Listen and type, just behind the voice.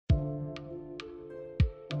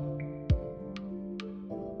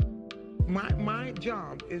My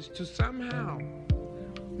job is to somehow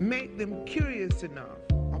make them curious enough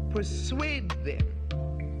or persuade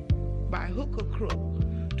them by hook or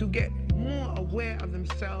crook to get more aware of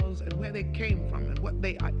themselves and where they came from and what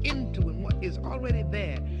they are into and what is already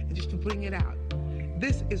there, and just to bring it out.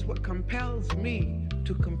 This is what compels me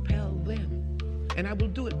to compel them, and I will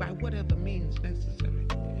do it by whatever means necessary.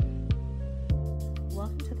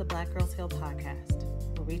 Welcome to the Black Girls Heal podcast,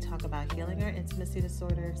 where we talk about healing our intimacy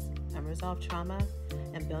disorders, unresolved trauma,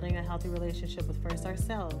 and building a healthy relationship with first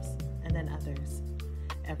ourselves and then others.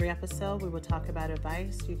 Every episode, we will talk about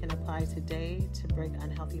advice you can apply today to break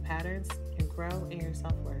unhealthy patterns and grow in your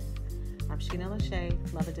self-worth. I'm Sheena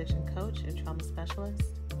Lachey, love addiction coach and trauma specialist.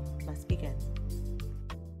 Let's begin.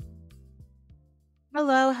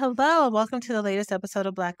 Hello. Welcome to the latest episode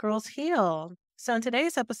of Black Girls Heal. So in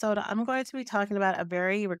today's episode, I'm going to be talking about a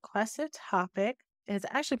very requested topic. It's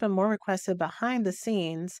actually been more requested behind the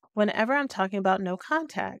scenes whenever I'm talking about no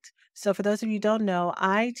contact. So for those of you who don't know,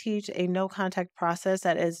 I teach a no contact process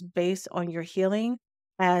that is based on your healing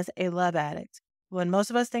as a love addict. When most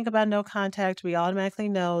of us think about no contact, we automatically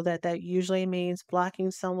know that that usually means blocking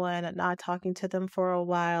someone and not talking to them for a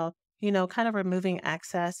while, kind of removing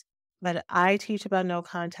access. But I teach about no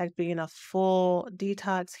contact being a full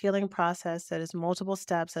detox healing process that is multiple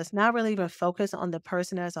steps. That's not really even focused on the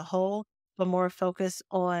person as a whole, but more focused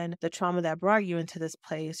on the trauma that brought you into this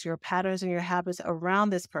place, your patterns and your habits around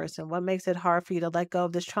this person. What makes it hard for you to let go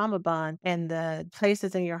of this trauma bond and the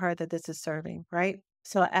places in your heart that this is serving, right?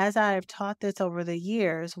 So as I've taught this over the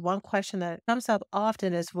years, one question that comes up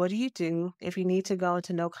often is, what do you do if you need to go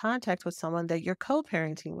into no contact with someone that you're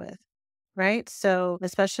co-parenting with? Right. So,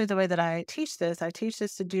 especially the way that I teach this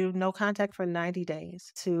to do no contact for 90 days,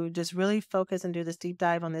 to just really focus and do this deep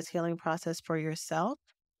dive on this healing process for yourself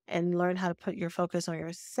and learn how to put your focus on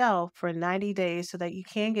yourself for 90 days so that you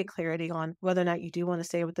can get clarity on whether or not you do want to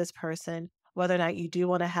stay with this person, whether or not you do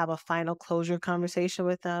want to have a final closure conversation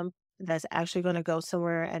with them that's actually going to go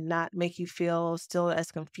somewhere and not make you feel still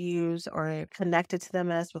as confused or connected to them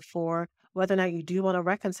as before, whether or not you do want to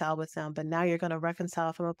reconcile with them, but now you're going to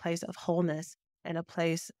reconcile from a place of wholeness and a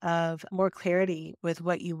place of more clarity with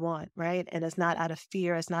what you want, right? And it's not out of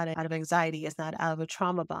fear, it's not out of anxiety, it's not out of a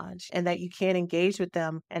trauma bond, and that you can engage with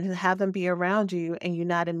them and have them be around you and you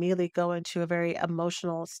not immediately go into a very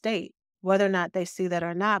emotional state. Whether or not they see that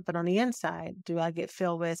or not, but on the inside, do I get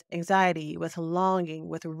filled with anxiety, with longing,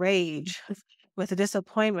 with rage, with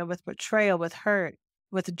disappointment, with betrayal, with hurt,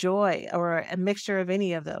 with joy, or a mixture of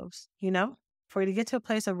any of those, for you to get to a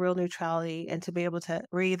place of real neutrality and to be able to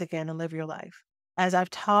breathe again and live your life. As I've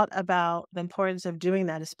taught about the importance of doing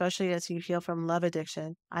that, especially as you heal from love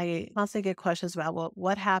addiction, I constantly get questions about, well,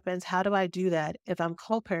 what happens? How do I do that if I'm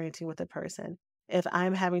co-parenting with a person? If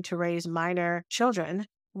I'm having to raise minor children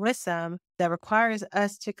with them, that requires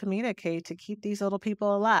us to communicate to keep these little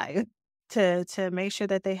people alive, to make sure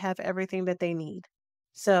that they have everything that they need.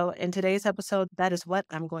 So in today's episode, that is what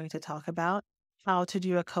I'm going to talk about: how to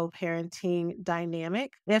do a co-parenting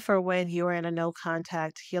dynamic if or when you are in a no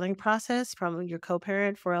contact healing process from your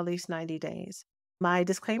co-parent for at least 90 days. My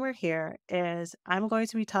disclaimer here is I'm going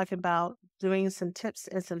to be talking about doing some tips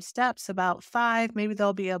and some steps, about 5, maybe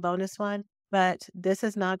there'll be a bonus one. But this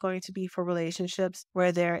is not going to be for relationships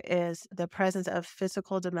where there is the presence of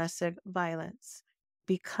physical domestic violence.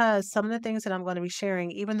 Because some of the things that I'm going to be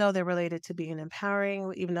sharing, even though they're related to being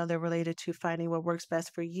empowering, even though they're related to finding what works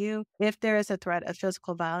best for you, if there is a threat of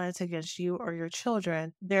physical violence against you or your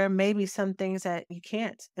children, there may be some things that you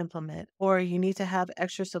can't implement, or you need to have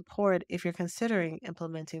extra support if you're considering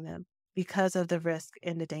implementing them because of the risk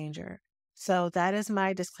and the danger. So that is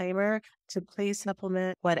my disclaimer, to please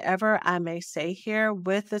supplement whatever I may say here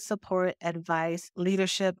with the support, advice,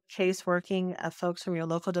 leadership, caseworking of folks from your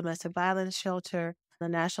local domestic violence shelter, the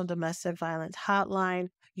National Domestic Violence Hotline,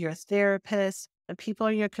 your therapist, and people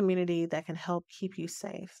in your community that can help keep you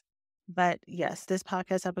safe. But yes, this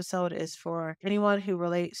podcast episode is for anyone who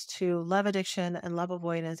relates to love addiction and love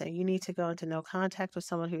avoidance, and you need to go into no contact with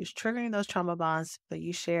someone who's triggering those trauma bonds that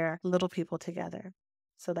you share little people together.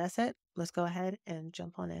 So that's it. Let's go ahead and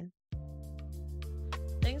jump on in.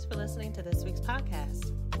 Thanks for listening to this week's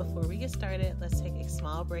podcast. Before we get started, let's take a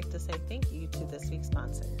small break to say thank you to this week's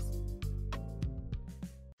sponsors.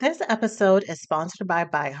 This episode is sponsored by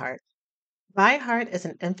ByHeart. ByHeart is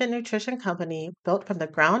an infant nutrition company built from the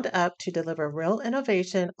ground up to deliver real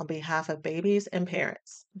innovation on behalf of babies and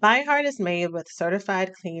parents. ByHeart is made with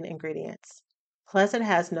certified clean ingredients. Plus, it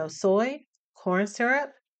has no soy, corn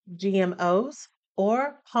syrup, GMOs,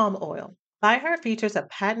 or palm oil. ByHeart features a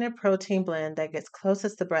patented protein blend that gets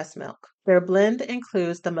closest to breast milk. Their blend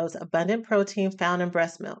includes the most abundant protein found in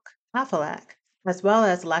breast milk, Aflac, as well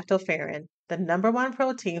as lactoferrin, the number one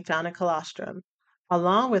protein found in colostrum,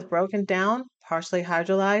 along with broken down, partially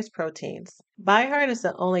hydrolyzed proteins. BiHeart is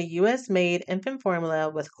the only US made infant formula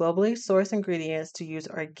with globally sourced ingredients to use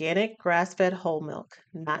organic grass fed whole milk,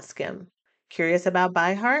 not skim. Curious about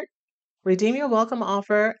BiHeart? Redeem your welcome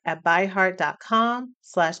offer at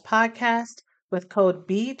byheart.com/podcast with code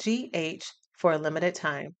BGH for a limited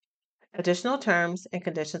time. Additional terms and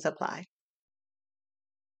conditions apply.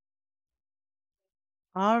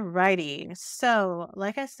 Alrighty. So,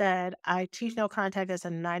 like I said, I teach no contact as a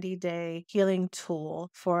 90-day healing tool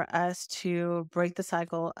for us to break the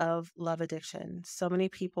cycle of love addiction. So many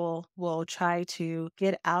people will try to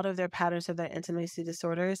get out of their patterns of their intimacy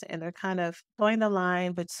disorders, and they're kind of going the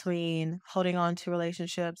line between holding on to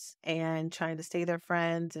relationships and trying to stay their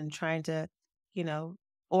friends and trying to, you know,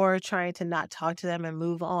 or trying to not talk to them and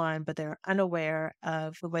move on, but they're unaware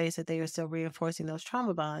of the ways that they are still reinforcing those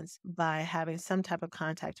trauma bonds by having some type of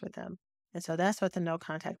contact with them. And so that's what the no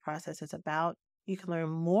contact process is about. You can learn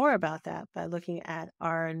more about that by looking at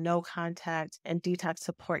our no contact and detox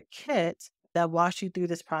support kit that walks you through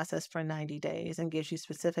this process for 90 days and gives you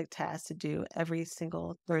specific tasks to do every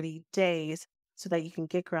single 30 days so that you can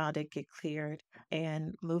get grounded, get cleared,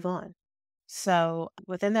 and move on. So,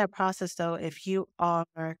 within that process, though, if you are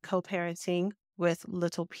co parenting with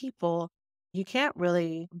little people, you can't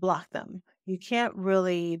really block them. You can't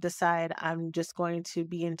really decide, I'm just going to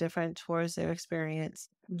be indifferent towards their experience.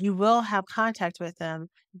 You will have contact with them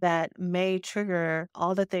that may trigger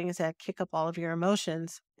all the things that kick up all of your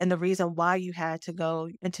emotions and the reason why you had to go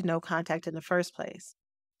into no contact in the first place.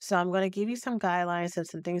 So, I'm going to give you some guidelines and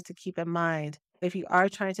some things to keep in mind if you are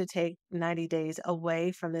trying to take 90 days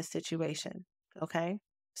away from this situation. Okay.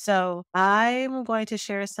 So I'm going to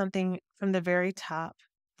share something from the very top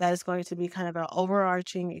that is going to be kind of an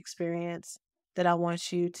overarching experience that I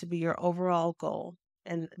want you to be your overall goal.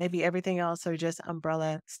 And maybe everything else are just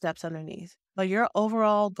umbrella steps underneath. But your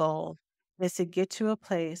overall goal is to get to a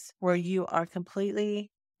place where you are completely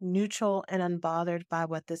neutral and unbothered by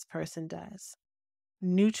what this person does.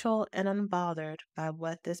 Neutral and unbothered by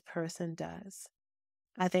what this person does.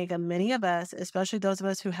 I think many of us, especially those of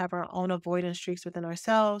us who have our own avoidance streaks within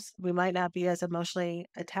ourselves, we might not be as emotionally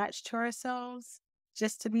attached to ourselves,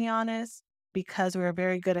 just to be honest, because we're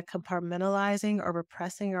very good at compartmentalizing or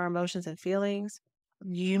repressing our emotions and feelings.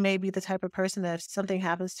 You may be the type of person that if something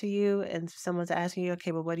happens to you and someone's asking you,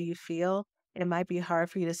 okay, but what do you feel? It might be hard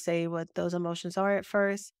for you to say what those emotions are at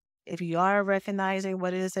first. If you are recognizing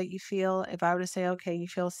what it is that you feel, if I were to say, okay, you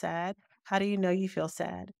feel sad, how do you know you feel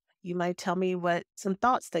sad? You might tell me what some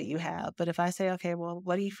thoughts that you have. But if I say, okay, well,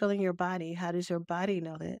 what do you feel in your body? How does your body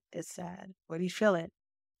know that it's sad? What do you feel it?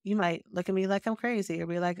 You might look at me like I'm crazy or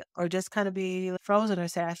be like, or just kind of be frozen or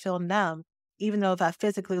say, I feel numb. Even though if I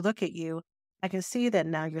physically look at you, I can see that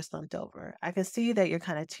now you're slumped over. I can see that you're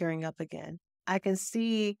kind of tearing up again. I can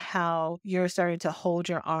see how you're starting to hold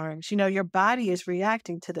your arms. You know, your body is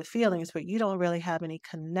reacting to the feelings, but you don't really have any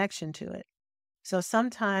connection to it. So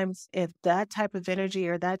sometimes, if that type of energy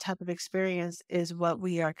or that type of experience is what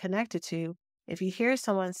we are connected to, if you hear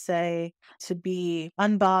someone say to be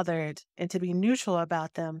unbothered and to be neutral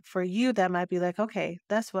about them, for you, that might be like, okay,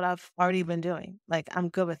 that's what I've already been doing. Like, I'm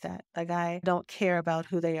good with that. Like, I don't care about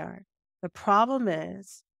who they are. The problem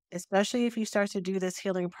is, especially if you start to do this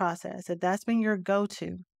healing process, if that's been your go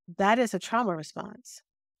to, that is a trauma response.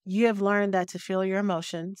 You have learned that to feel your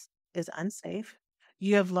emotions is unsafe.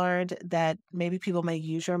 You have learned that maybe people may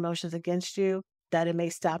use your emotions against you, that it may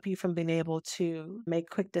stop you from being able to make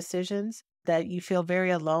quick decisions, that you feel very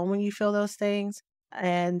alone when you feel those things.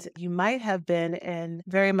 And you might have been in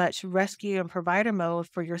very much rescue and provider mode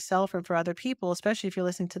for yourself and for other people, especially if you're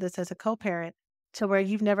listening to this as a co parent, to where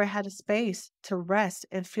you've never had a space to rest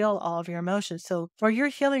and feel all of your emotions. So, for your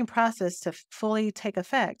healing process to fully take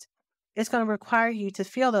effect, it's going to require you to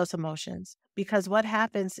feel those emotions. Because what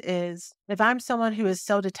happens is, if I'm someone who is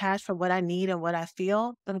so detached from what I need and what I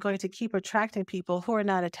feel, I'm going to keep attracting people who are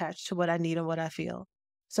not attached to what I need and what I feel.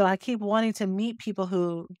 So I keep wanting to meet people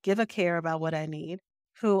who give a care about what I need,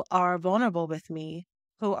 who are vulnerable with me,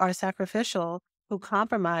 who are sacrificial, who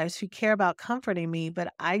compromise, who care about comforting me,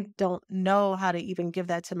 but I don't know how to even give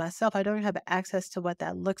that to myself. I don't have access to what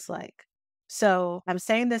that looks like. So I'm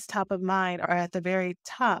saying this top of mind or at the very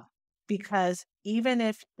top because even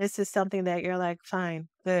if this is something that you're like, fine,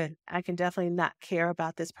 good, I can definitely not care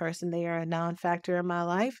about this person. They are a non factor in my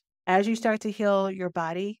life. As you start to heal your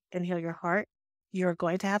body and heal your heart, you're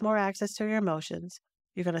going to have more access to your emotions.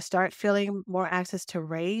 You're going to start feeling more access to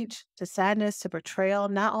rage, to sadness, to betrayal,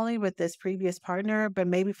 not only with this previous partner, but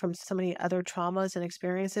maybe from so many other traumas and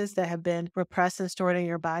experiences that have been repressed and stored in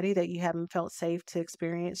your body that you haven't felt safe to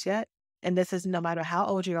experience yet. And this is no matter how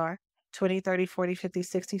old you are, 20, 30, 40, 50,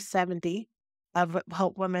 60, 70. I've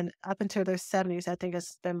helped women up until their 70s. I think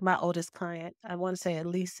it's been my oldest client. I want to say at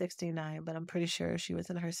least 69, but I'm pretty sure she was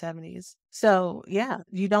in her 70s. So, yeah,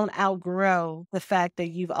 you don't outgrow the fact that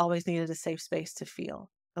you've always needed a safe space to feel.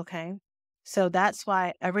 Okay. So that's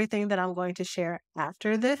why everything that I'm going to share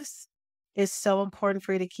after this is so important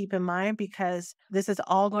for you to keep in mind, because this is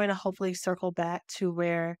all going to hopefully circle back to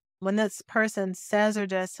where when this person says or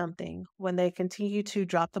does something, when they continue to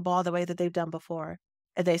drop the ball the way that they've done before,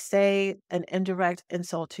 if they say an indirect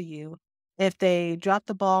insult to you, if they drop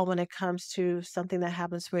the ball when it comes to something that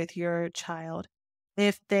happens with your child,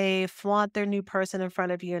 if they flaunt their new person in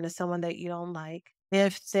front of you and it's someone that you don't like,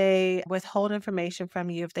 if they withhold information from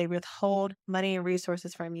you, if they withhold money and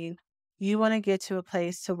resources from you, you want to get to a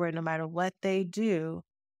place to where no matter what they do,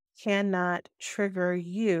 cannot trigger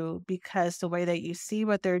you, because the way that you see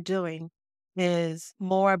what they're doing is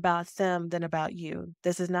more about them than about you.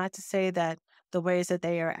 This is not to say that the ways that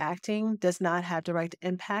they are acting does not have direct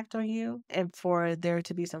impact on you, and for there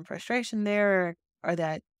to be some frustration there, or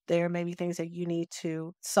that there may be things that you need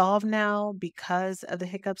to solve now because of the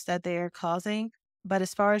hiccups that they are causing. But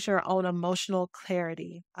as far as your own emotional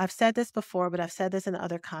clarity, I've said this before, but I've said this in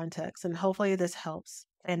other contexts, and hopefully this helps.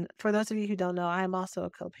 And for those of you who don't know, I am also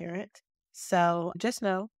a co-parent. So just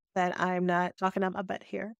know that I'm not talking out my butt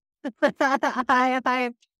here.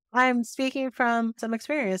 I, I'm speaking from some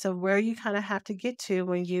experience of where you kind of have to get to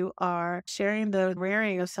when you are sharing the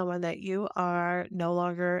rearing of someone that you are no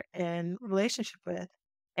longer in relationship with.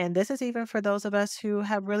 And this is even for those of us who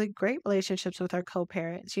have really great relationships with our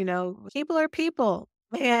co-parents. You know, people are people.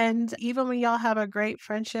 And even when y'all have a great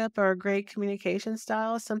friendship or a great communication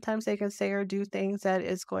style, sometimes they can say or do things that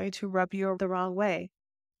is going to rub you the wrong way.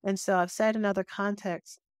 And so I've said in other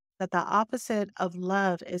contexts that the opposite of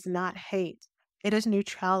love is not hate, it is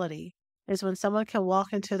neutrality. It's when someone can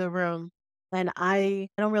walk into the room and I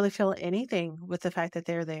don't really feel anything with the fact that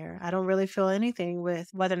they're there. I don't really feel anything with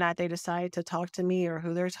whether or not they decide to talk to me or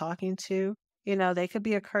who they're talking to. You know, they could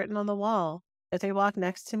be a curtain on the wall. If they walk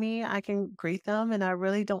next to me, I can greet them and I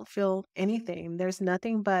really don't feel anything. There's not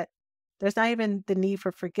even the need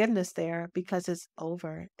for forgiveness there, because it's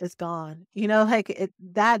over. It's gone. You know, like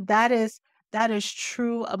that is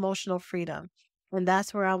true emotional freedom. And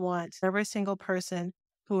that's where I want every single person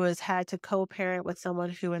who has had to co-parent with someone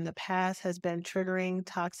who in the past has been triggering,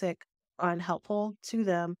 toxic, or unhelpful to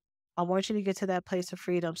them. I want you to get to that place of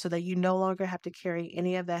freedom so that you no longer have to carry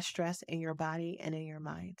any of that stress in your body and in your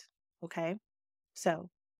mind. Okay? So,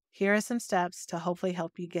 here are some steps to hopefully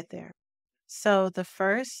help you get there. So, the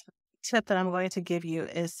first tip that I'm going to give you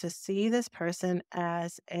is to see this person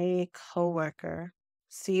as a coworker.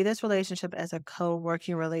 See this relationship as a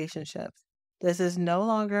co-working relationship. This is no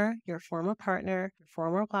longer your former partner, your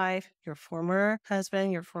former wife, your former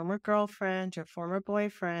husband, your former girlfriend, your former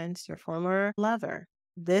boyfriend, your former lover.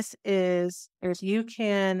 This is, if you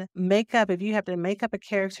have to make up a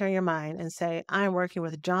character in your mind and say, I'm working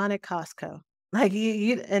with John at Costco. Like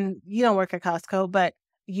and you don't work at Costco, but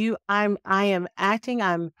I'm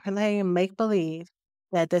playing make believe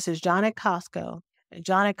that this is John at Costco. And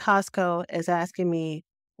John at Costco is asking me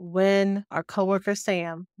when our coworker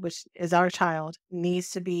Sam, which is our child, needs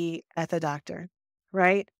to be at the doctor,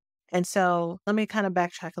 right? And so let me kind of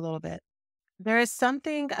backtrack a little bit. There is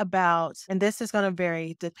something about, and this is going to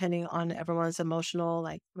vary depending on everyone's emotional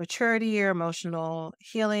like maturity or emotional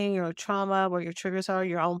healing or trauma, where your triggers are,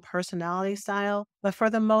 your own personality style. But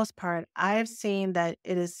for the most part, I've seen that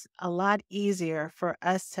it is a lot easier for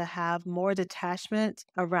us to have more detachment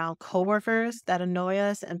around coworkers that annoy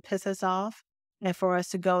us and piss us off, and for us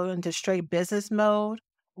to go into straight business mode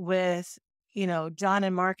with, John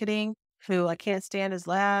in marketing, who I can't stand his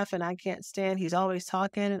laugh and I can't stand he's always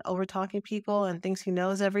talking and over talking people and thinks he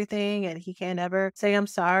knows everything and he can't ever say I'm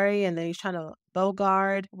sorry, and then he's trying to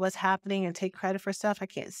bogart what's happening and take credit for stuff. I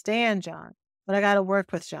can't stand John, but I got to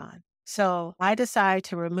work with John. So I decide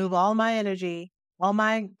to remove all my energy, all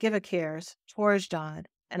my give a cares towards John.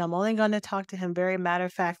 And I'm only going to talk to him very matter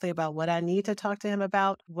of factly about what I need to talk to him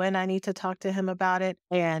about, when I need to talk to him about it.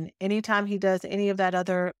 And anytime he does any of that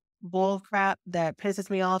other bull crap that pisses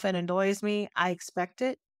me off and annoys me, I expect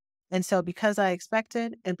it. And so because I expect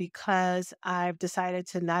it and because I've decided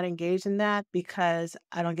to not engage in that because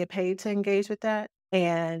I don't get paid to engage with that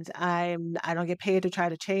and I don't get paid to try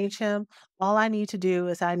to change him, all I need to do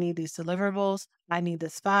is I need these deliverables, I need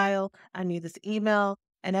this file, I need this email,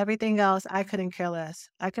 And everything else, I couldn't care less.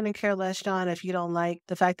 I couldn't care less, John, if you don't like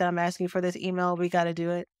the fact that I'm asking for this email. We got to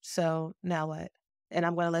do it. So now what? And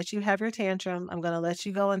I'm going to let you have your tantrum. I'm going to let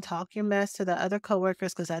you go and talk your mess to the other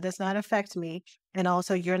coworkers because that does not affect me. And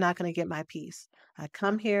also, you're not going to get my peace. I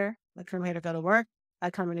come here. I come here to go to work.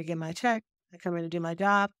 I come here to get my check. I come here to do my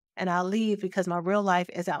job. And I'll leave because my real life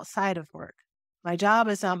is outside of work. My job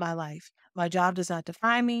is not my life. My job does not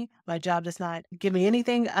define me. My job does not give me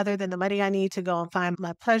anything other than the money I need to go and find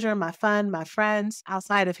my pleasure, my fun, my friends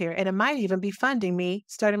outside of here. And it might even be funding me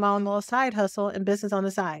starting my own little side hustle and business on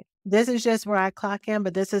the side. This is just where I clock in,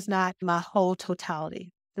 but this is not my whole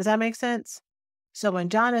totality. Does that make sense? So when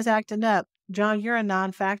John is acting up, John, you're a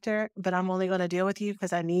non factor, but I'm only going to deal with you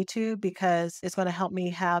because I need to, because it's going to help me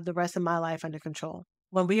have the rest of my life under control.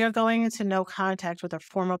 When we are going into no contact with a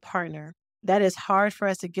former partner, that is hard for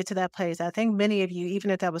us to get to that place. I think many of you, even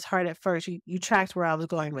if that was hard at first, you tracked where I was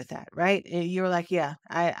going with that, right? And you were like, yeah,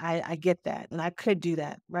 I get that. And I could do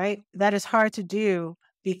that, right? That is hard to do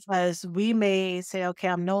because we may say, okay,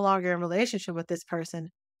 I'm no longer in a relationship with this person,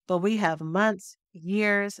 but we have months,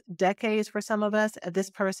 years, decades for some of us of this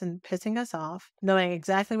person pissing us off, knowing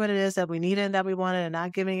exactly what it is that we needed and that we wanted and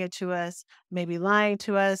not giving it to us, maybe lying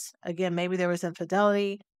to us. Again, maybe there was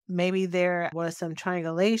infidelity. Maybe there was some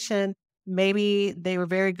triangulation. Maybe they were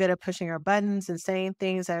very good at pushing our buttons and saying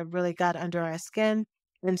things that really got under our skin.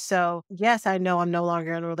 And so, yes, I know I'm no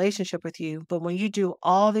longer in a relationship with you, but when you do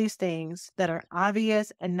all these things that are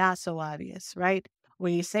obvious and not so obvious, right?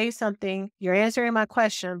 When you say something, you're answering my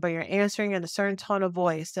question, but you're answering in a certain tone of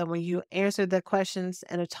voice. So when you answered the questions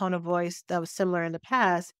in a tone of voice that was similar in the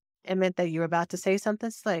past, it meant that you were about to say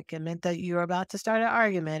something slick. It meant that you were about to start an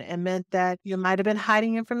argument. It meant that you might have been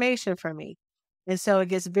hiding information from me. And so it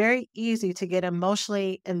gets very easy to get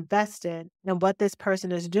emotionally invested in what this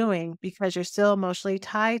person is doing because you're still emotionally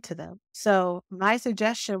tied to them. So my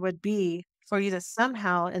suggestion would be for you to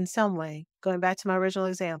somehow, in some way, going back to my original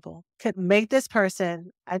example, could make this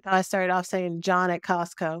person, I thought I started off saying John at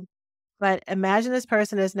Costco, but imagine this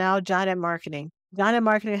person is now John at marketing. John at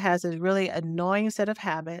marketing has this really annoying set of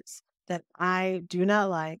habits that I do not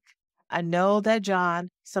like. I know that John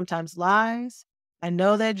sometimes lies. I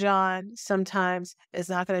know that John sometimes is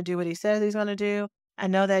not going to do what he says he's going to do. I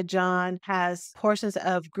know that John has portions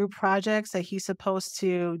of group projects that he's supposed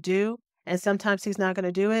to do, and sometimes he's not going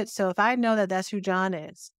to do it. So if I know that that's who John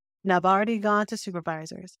is, and I've already gone to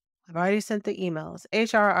supervisors, I've already sent the emails,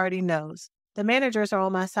 HR already knows. The managers are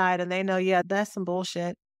on my side and they know, yeah, that's some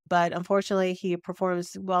bullshit. But unfortunately, he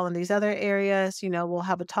performs well in these other areas. We'll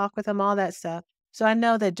have a talk with him, all that stuff. So I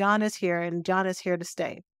know that John is here and John is here to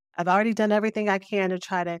stay. I've already done everything I can to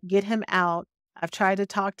try to get him out. I've tried to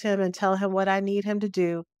talk to him and tell him what I need him to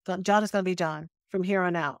do. John is going to be John from here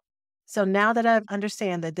on out. So now that I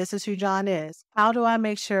understand that this is who John is, how do I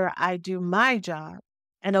make sure I do my job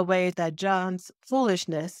in a way that John's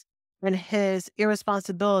foolishness and his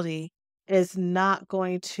irresponsibility is not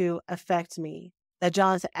going to affect me? That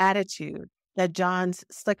John's attitude, that John's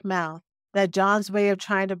slick mouth, that John's way of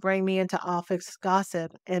trying to bring me into office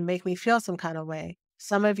gossip and make me feel some kind of way.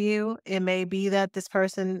 Some of you, it may be that this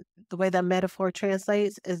person, the way that metaphor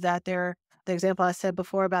translates is that the example I said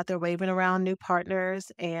before about they're waving around new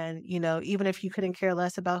partners. And, even if you couldn't care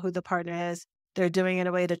less about who the partner is, they're doing it in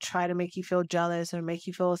a way to try to make you feel jealous or make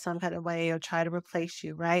you feel some kind of way or try to replace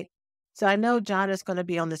you, right? So I know John is going to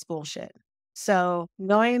be on this bullshit. So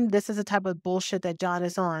knowing this is the type of bullshit that John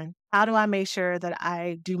is on, how do I make sure that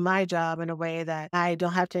I do my job in a way that I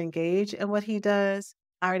don't have to engage in what he does?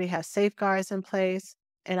 I already have safeguards in place,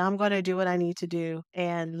 and I'm going to do what I need to do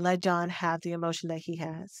and let John have the emotion that he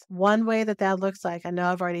has. One way that looks like, I know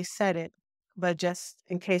I've already said it, but just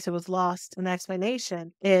in case it was lost in the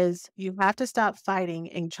explanation, is you have to stop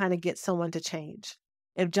fighting and trying to get someone to change.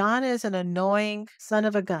 If John is an annoying son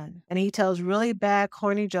of a gun and he tells really bad,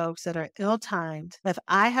 corny jokes that are ill timed, if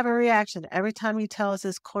I have a reaction every time he tells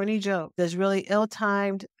this corny joke, this really ill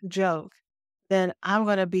timed joke, then I'm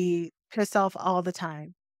going to be pissed off all the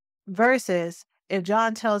time. Versus if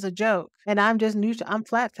John tells a joke and I'm just neutral, I'm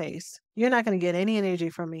flat faced, you're not going to get any energy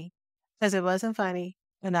from me because it wasn't funny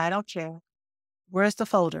and I don't care. Where's the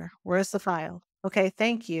folder? Where's the file? Okay,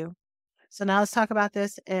 thank you. So now let's talk about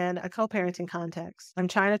this in a co-parenting context. I'm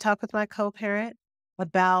trying to talk with my co-parent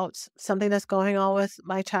about something that's going on with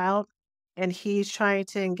my child, and he's trying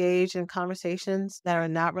to engage in conversations that are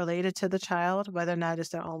not related to the child, whether or not it's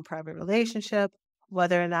their own private relationship,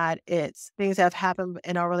 whether or not it's things that have happened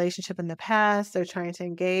in our relationship in the past. They're trying to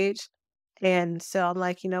engage. And so I'm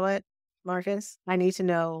like, you know what, Marcus, I need to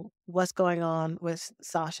know what's going on with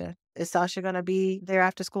Sasha. Is Sasha going to be there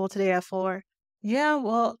after school today at 4? Yeah,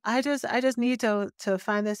 well, I just need to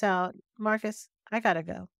find this out. Marcus, I gotta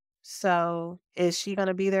go. So is she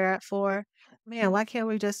gonna be there at 4? Man, why can't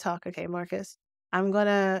we just talk? Okay, Marcus, I'm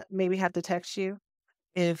gonna maybe have to text you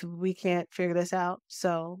if we can't figure this out.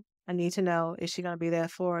 So I need to know, is she gonna be there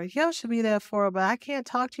at 4? Yeah, she'll be there at 4, but I can't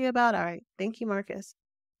talk to you about. All right. Thank you, Marcus.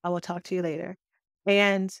 I will talk to you later.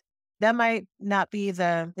 And that might not be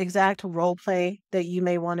the exact role play that you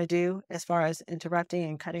may want to do as far as interrupting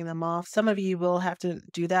and cutting them off. Some of you will have to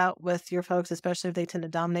do that with your folks, especially if they tend to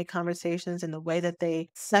dominate conversations, and the way that they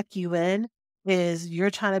suck you in is you're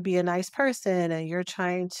trying to be a nice person and you're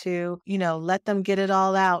trying to, let them get it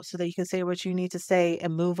all out so that you can say what you need to say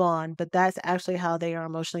and move on. But that's actually how they are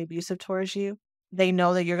emotionally abusive towards you. They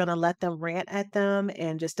know that you're going to let them rant at them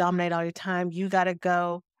and just dominate all your time. You got to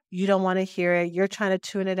go. You don't want to hear it. You're trying to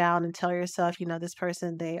tune it out and tell yourself, this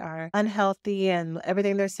person, they are unhealthy and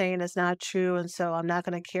everything they're saying is not true. And so I'm not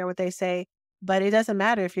going to care what they say. But it doesn't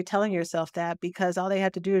matter if you're telling yourself that, because all they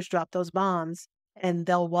have to do is drop those bombs and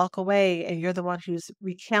they'll walk away. And you're the one who's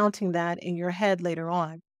recounting that in your head later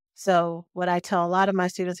on. So, what I tell a lot of my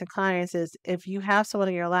students and clients is, if you have someone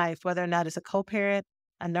in your life, whether or not it's a co parent,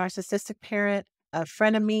 a narcissistic parent, a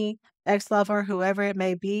friend of me, ex-lover, whoever it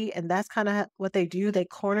may be, and that's kinda what they do, they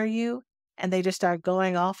corner you, and they just start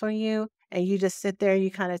going off on you, and you just sit there, you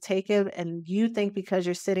kinda take it, and you think because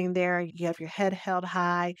you're sitting there, you have your head held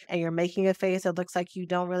high, and you're making a face that looks like you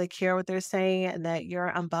don't really care what they're saying and that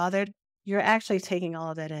you're unbothered, you're actually taking all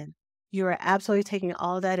of that in. You are absolutely taking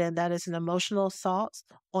all of that in. That is an emotional assault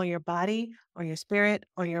on your body, on your spirit,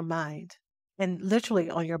 on your mind, and literally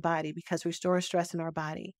on your body, because we store stress in our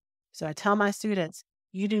body. So I tell my students,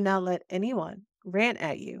 you do not let anyone rant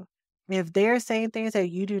at you. If they're saying things that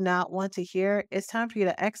you do not want to hear, it's time for you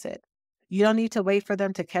to exit. You don't need to wait for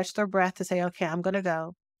them to catch their breath to say, okay, I'm going to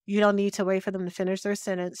go. You don't need to wait for them to finish their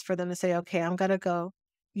sentence for them to say, okay, I'm going to go.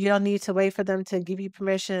 You don't need to wait for them to give you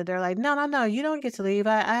permission. They're like, no, no, no, you don't get to leave.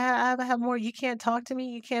 I have more. You can't talk to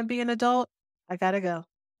me. You can't be an adult. I got to go.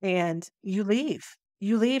 And you leave.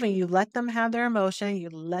 You leave and you let them have their emotion. You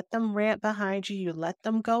let them rant behind you. You let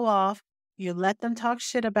them go off. You let them talk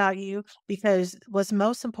shit about you, because what's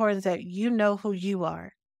most important is that you know who you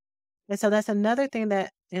are. And so that's another thing that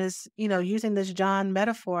is, using this John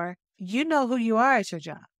metaphor, you know who you are at your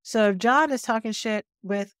job. So if John is talking shit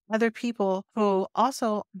with other people who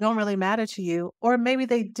also don't really matter to you, or maybe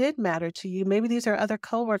they did matter to you, maybe these are other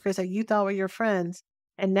coworkers that you thought were your friends,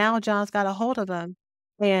 and now John's got a hold of them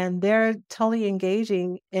and they're totally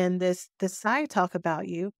engaging in this side talk about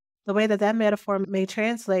you. The way that that metaphor may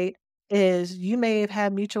translate is, you may have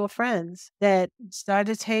had mutual friends that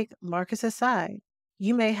started to take Marcus's side.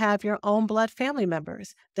 You may have your own blood family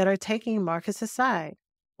members that are taking Marcus's side.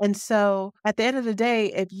 And so at the end of the day,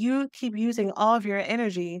 if you keep using all of your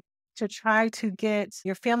energy to try to get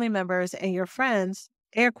your family members and your friends,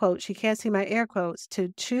 air quotes, you can't see my air quotes, to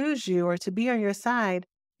choose you or to be on your side,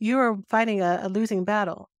 you are fighting a losing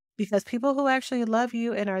battle, because people who actually love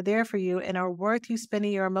you and are there for you and are worth you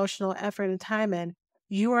spending your emotional effort and time in,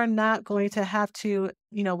 you are not going to have to,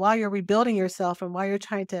 while you're rebuilding yourself and while you're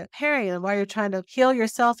trying to parry and while you're trying to heal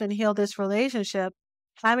yourself and heal this relationship,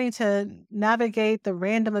 having to navigate the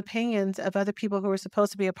random opinions of other people who are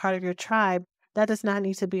supposed to be a part of your tribe, that does not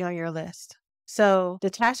need to be on your list. So,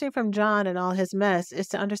 detaching from John and all his mess is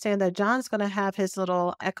to understand that John's going to have his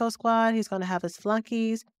little echo squad. He's going to have his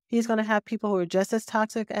flunkies. He's going to have people who are just as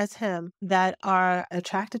toxic as him that are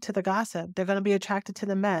attracted to the gossip. They're going to be attracted to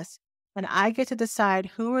the mess. And I get to decide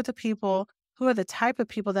who are the people, who are the type of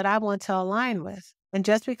people that I want to align with. And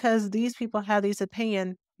just because these people have these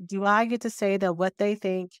opinions, do I get to say that what they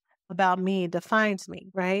think about me defines me,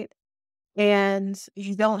 right? And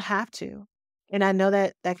you don't have to. And I know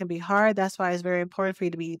that that can be hard. That's why it's very important for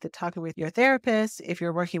you to be talking with your therapist. If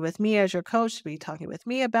you're working with me as your coach, to be talking with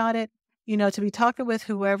me about it, to be talking with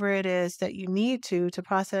whoever it is that you need to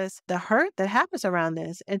process the hurt that happens around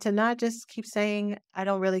this, and to not just keep saying, I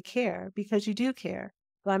don't really care, because you do care.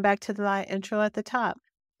 Going back to the intro at the top.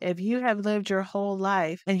 If you have lived your whole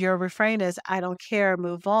life and your refrain is, I don't care,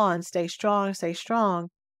 move on, stay strong,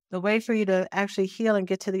 the way for you to actually heal and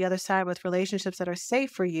get to the other side with relationships that are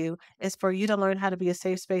safe for you is for you to learn how to be a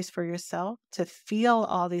safe space for yourself, to feel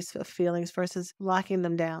all these feelings versus locking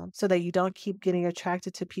them down, so that you don't keep getting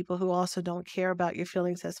attracted to people who also don't care about your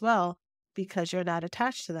feelings as well, because you're not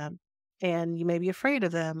attached to them. And you may be afraid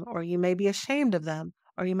of them, or you may be ashamed of them,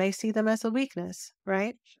 or you may see them as a weakness,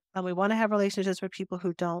 right? And we want to have relationships with people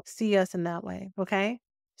who don't see us in that way. Okay.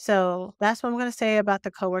 So that's what I'm going to say about the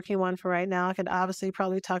co working one for right now. I could obviously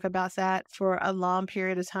probably talk about that for a long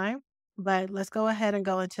period of time. But let's go ahead and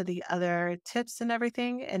go into the other tips and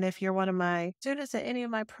everything. And if you're one of my students at any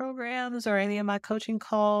of my programs or any of my coaching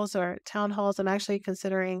calls or town halls, I'm actually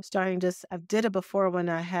considering starting I did it before when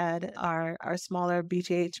I had our smaller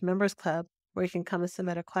BGH members club where you can come and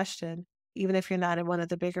submit a question, even if you're not in one of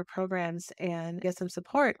the bigger programs and get some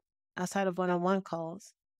support outside of one-on-one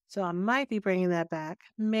calls. So I might be bringing that back.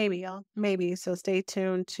 Maybe. So stay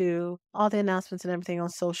tuned to all the announcements and everything on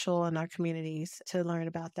social and our communities to learn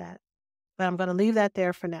about that. But I'm going to leave that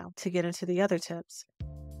there for now to get into the other tips.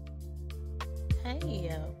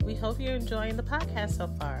 Hey, we hope you're enjoying the podcast so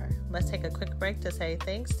far. Let's take a quick break to say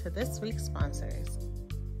thanks to this week's sponsors.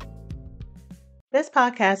 This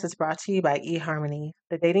podcast is brought to you by eHarmony,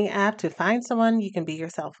 the dating app to find someone you can be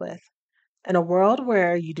yourself with. In a world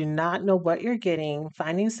where you do not know what you're getting,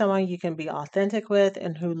 finding someone you can be authentic with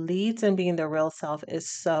and who leads in being their real self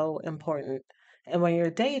is so important. And when you're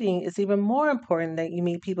dating, it's even more important that you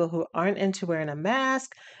meet people who aren't into wearing a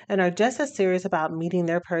mask and are just as serious about meeting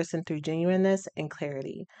their person through genuineness and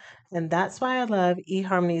clarity. And that's why I love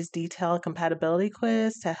eHarmony's detailed compatibility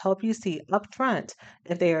quiz to help you see upfront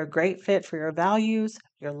if they are a great fit for your values,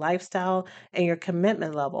 your lifestyle, and your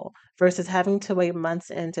commitment level versus having to wait months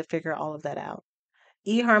in to figure all of that out.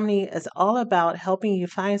 eHarmony is all about helping you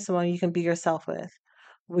find someone you can be yourself with.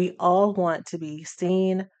 We all want to be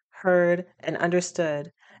seen, heard, and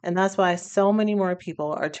understood, and that's why so many more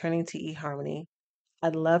people are turning to eHarmony.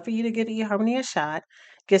 I'd love for you to give eHarmony a shot.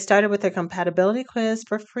 Get started with their compatibility quiz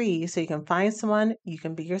for free so you can find someone you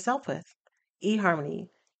can be yourself with. eHarmony,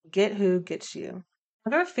 get who gets you.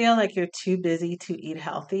 Ever feel like you're too busy to eat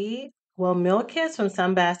healthy? Well, meal kits from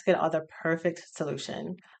Sunbasket are the perfect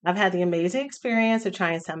solution. I've had the amazing experience of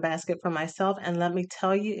trying Sunbasket for myself, and let me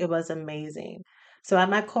tell you, it was amazing. So,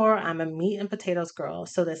 at my core, I'm a meat and potatoes girl.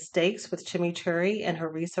 So, the steaks with chimichurri and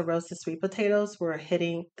harissa roasted sweet potatoes were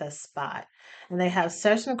hitting the spot. And they have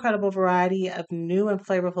such an incredible variety of new and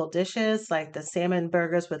flavorful dishes like the salmon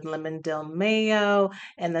burgers with lemon dill mayo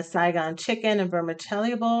and the Saigon chicken and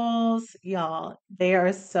vermicelli bowls. Y'all, they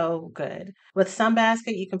are so good. With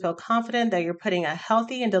Sunbasket, you can feel confident that you're putting a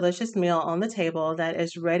healthy and delicious meal on the table that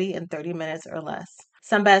is ready in 30 minutes or less.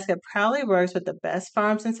 Sunbasket proudly works with the best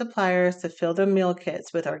farms and suppliers to fill their meal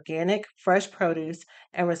kits with organic, fresh produce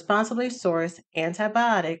and responsibly sourced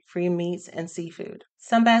antibiotic free meats and seafood.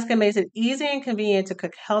 Sunbasket makes it easy and convenient to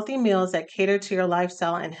cook healthy meals that cater to your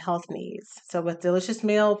lifestyle and health needs. So, with delicious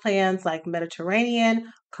meal plans like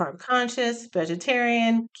Mediterranean, carb conscious,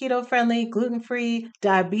 vegetarian, keto friendly, gluten free,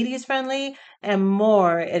 diabetes friendly, and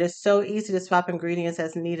more, it is so easy to swap ingredients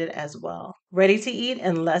as needed as well. Ready to eat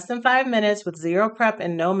in less than 5 minutes with zero prep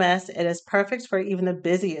and no mess, it is perfect for even the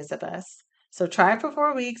busiest of us. So try it for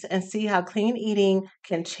 4 weeks and see how clean eating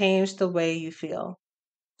can change the way you feel.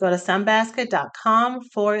 Go to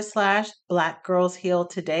sunbasket.com/Black Girls Heal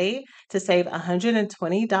today to save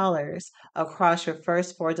 $120 across your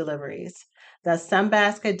first 4 deliveries. That's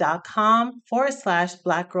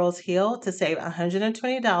sunbasket.com/Black Girls Heal to save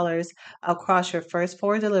 $120 across your first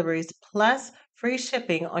 4 deliveries plus free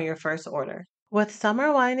shipping on your first order. With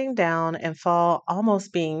summer winding down and fall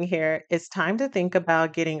almost being here, it's time to think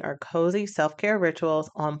about getting our cozy self care rituals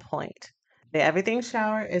on point. The Everything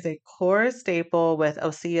Shower is a core staple with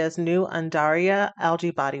Osea's new Undaria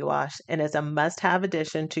algae body wash and is a must have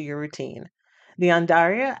addition to your routine. The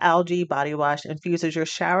Undaria algae body wash infuses your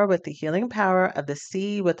shower with the healing power of the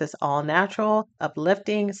sea with its all natural,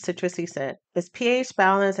 uplifting, citrusy scent. Its pH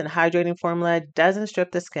balance and hydrating formula doesn't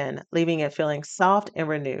strip the skin, leaving it feeling soft and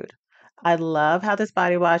renewed. I love how this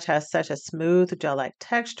body wash has such a smooth gel like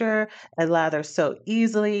texture. It lathers so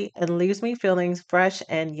easily and leaves me feeling fresh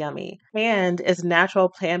and yummy. And its natural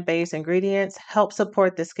plant based ingredients help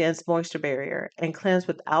support the skin's moisture barrier and cleanse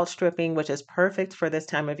without stripping, which is perfect for this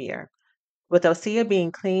time of year. With Osea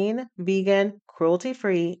being clean, vegan, cruelty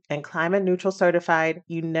free, and climate neutral certified,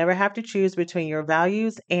 you never have to choose between your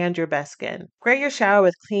values and your best skin. Create your shower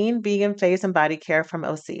with clean, vegan face and body care from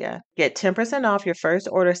Osea. Get 10% off your first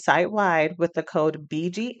order site wide with the code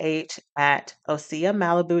BGH at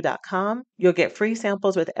OseaMalibu.com. You'll get free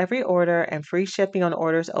samples with every order and free shipping on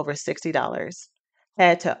orders over $60.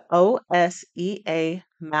 Head to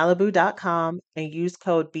OSEAMalibu.com and use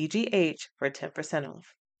code BGH for 10%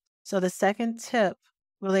 off. So the second tip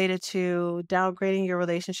related to downgrading your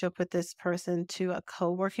relationship with this person to a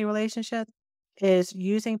co-working relationship is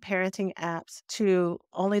using parenting apps to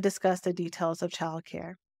only discuss the details of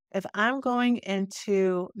childcare. If I'm going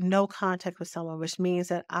into no contact with someone, which means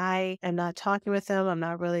that I am not talking with them, I'm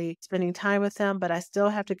not really spending time with them, but I still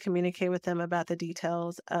have to communicate with them about the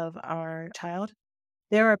details of our child,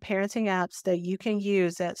 There are parenting apps that you can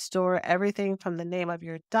use that store everything from the name of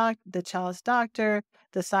the child's doctor,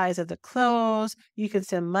 the size of the clothes. You can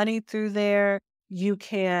send money through there. You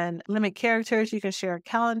can limit characters. You can share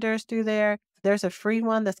calendars through there. There's a free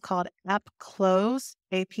one that's called App Close,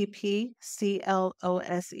 AppClose,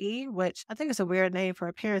 which I think is a weird name for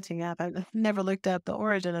a parenting app. I've never looked up the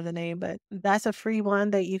origin of the name, but that's a free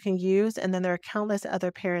one that you can use. And then there are countless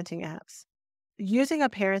other parenting apps. Using a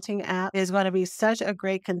parenting app is going to be such a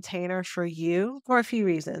great container for you for a few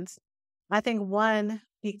reasons. I think one,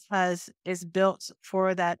 because it's built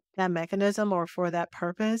for that mechanism or for that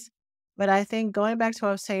purpose. But I think going back to what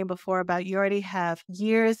I was saying before about you already have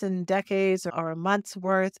years and decades or months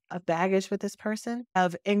worth of baggage with this person,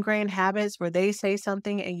 of ingrained habits where they say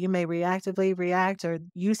something and you may reactively react, or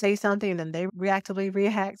you say something and then they reactively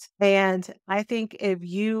react. And I think if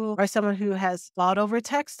you are someone who has fought over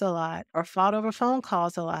text a lot or fought over phone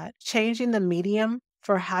calls a lot, changing the medium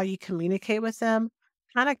for how you communicate with them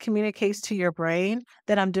kind of communicates to your brain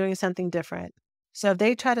that I'm doing something different. So if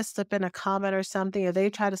they try to slip in a comment or something, if they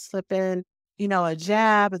try to slip in, a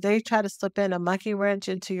jab, if they try to slip in a monkey wrench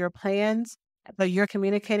into your plans, but you're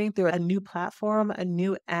communicating through a new platform, a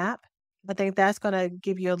new app, I think that's going to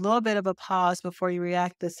give you a little bit of a pause before you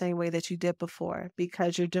react the same way that you did before,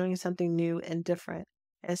 because you're doing something new and different.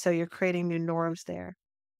 And so you're creating new norms there.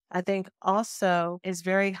 I think also is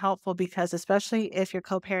very helpful because especially if your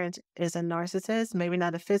co-parent is a narcissist, maybe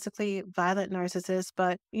not a physically violent narcissist,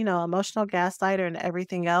 but emotional gaslighter and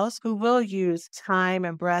everything else, who will use time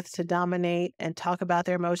and breath to dominate and talk about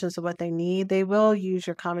their emotions and what they need. They will use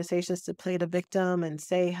your conversations to play the victim and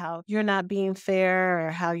say how you're not being fair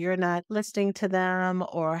or how you're not listening to them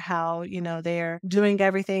or how, they're doing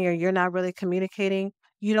everything or you're not really communicating.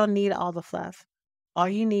 You don't need all the fluff. All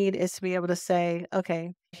you need is to be able to say,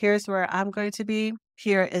 okay, here's where I'm going to be.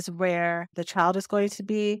 Here is where the child is going to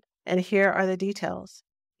be. And here are the details.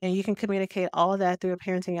 And you can communicate all of that through a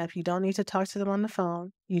parenting app. You don't need to talk to them on the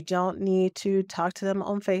phone. You don't need to talk to them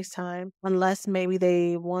on FaceTime unless maybe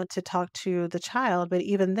they want to talk to the child. But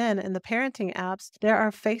even then, in the parenting apps, there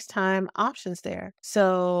are FaceTime options there.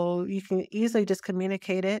 So you can easily just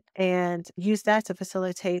communicate it and use that to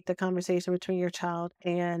facilitate the conversation between your child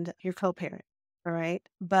and your co-parent. All right.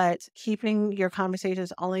 But keeping your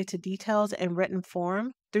conversations only to details and written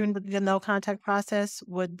form through the no contact process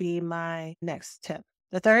would be my next tip.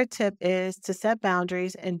 The third tip is to set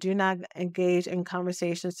boundaries and do not engage in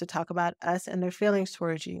conversations to talk about us and their feelings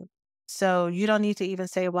towards you. So you don't need to even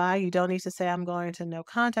say why. You don't need to say, I'm going to no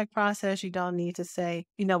contact process. You don't need to say,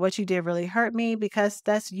 what you did really hurt me, because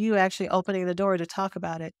that's you actually opening the door to talk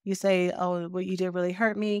about it. You say, oh, what you did really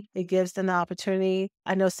hurt me. It gives them the opportunity.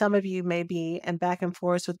 I know some of you may be in back and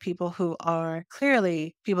forth with people who are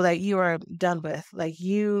clearly people that you are done with. Like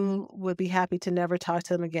you would be happy to never talk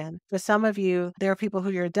to them again. For some of you, there are people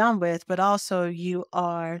who you're done with, but also you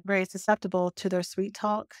are very susceptible to their sweet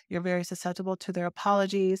talk. You're very susceptible to their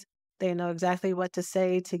apologies. They know exactly what to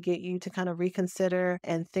say to get you to kind of reconsider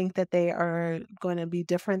and think that they are going to be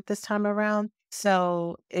different this time around.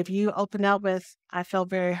 So if you open up with, I felt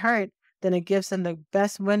very hurt, then it gives them the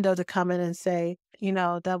best window to come in and say,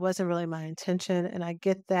 that wasn't really my intention. And I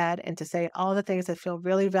get that. And to say all the things that feel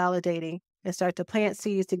really validating and start to plant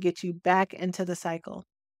seeds to get you back into the cycle.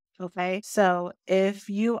 Okay. So if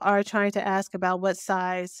you are trying to ask about what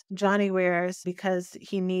size Johnny wears because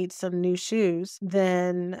he needs some new shoes,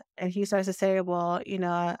 and he starts to say, well,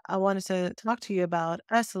 I wanted to talk to you about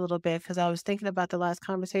us a little bit because I was thinking about the last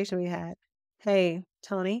conversation we had. Hey,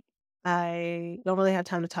 Tony, I don't really have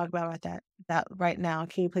time to talk about that right now.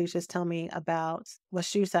 Can you please just tell me about what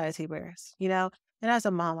shoe size he wears? And as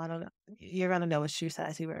a mom, I don't know. You're going to know what shoe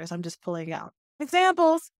size he wears. I'm just pulling out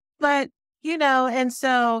examples, but and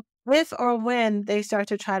so if or when they start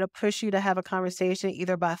to try to push you to have a conversation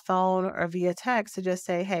either by phone or via text, to just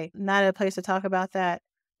say, hey, not a place to talk about that.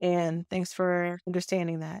 And thanks for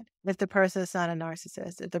understanding that. If the person is not a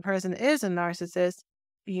narcissist, if the person is a narcissist,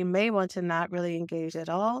 you may want to not really engage at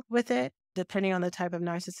all with it, depending on the type of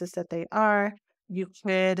narcissist that they are. You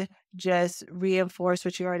could just reinforce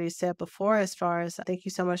what you already said before, as far as thank you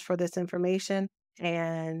so much for this information.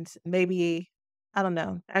 And maybe, I don't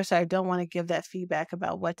know. Actually, I don't want to give that feedback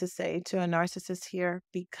about what to say to a narcissist here,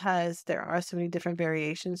 because there are so many different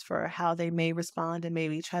variations for how they may respond and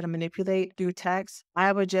maybe try to manipulate through text.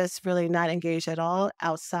 I would just really not engage at all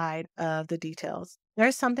outside of the details.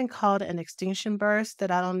 There's something called an extinction burst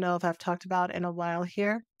that I don't know if I've talked about in a while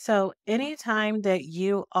here. So anytime that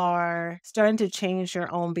you are starting to change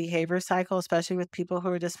your own behavior cycle, especially with people who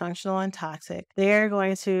are dysfunctional and toxic, they're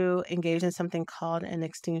going to engage in something called an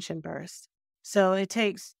extinction burst. So it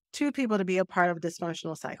takes two people to be a part of a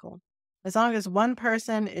dysfunctional cycle. As long as one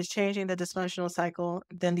person is changing the dysfunctional cycle,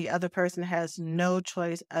 then the other person has no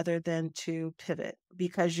choice other than to pivot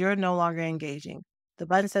because you're no longer engaging. The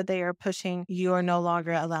buttons that they are pushing, you are no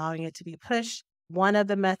longer allowing it to be pushed. One of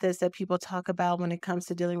the methods that people talk about when it comes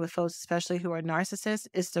to dealing with folks, especially who are narcissists,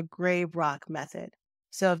 is the gray rock method.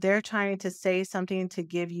 So if they're trying to say something to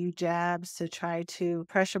give you jabs, to try to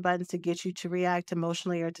pressure buttons to get you to react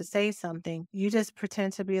emotionally or to say something, you just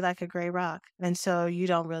pretend to be like a gray rock. And so you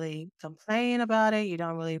don't really complain about it. You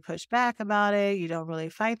don't really push back about it. You don't really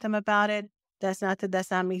fight them about it. That's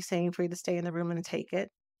not me saying for you to stay in the room and take it.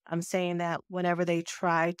 I'm saying that whenever they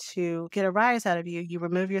try to get a rise out of you, you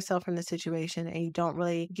remove yourself from the situation and you don't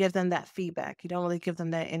really give them that feedback. You don't really give them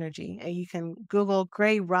that energy. And you can Google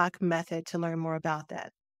gray rock method to learn more about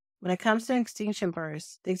that. When it comes to extinction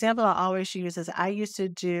bursts, the example I always use is I used to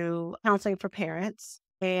do counseling for parents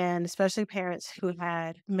and especially parents who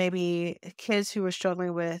had maybe kids who were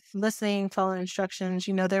struggling with listening, following instructions.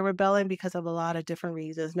 They're rebelling because of a lot of different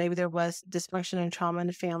reasons. Maybe there was dysfunction and trauma in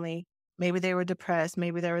the family. Maybe they were depressed.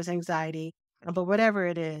 Maybe there was anxiety. But whatever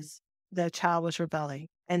it is, the child was rebelling.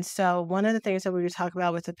 And so one of the things that we would talk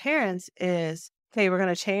about with the parents is, okay, we're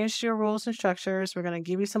going to change your rules and structures. We're going to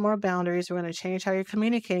give you some more boundaries. We're going to change how you're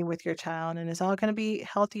communicating with your child. And it's all going to be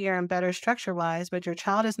healthier and better structure wise, but your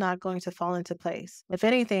child is not going to fall into place. If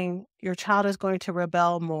anything, your child is going to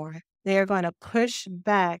rebel more. They are going to push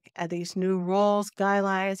back at these new rules,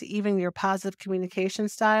 guidelines, even your positive communication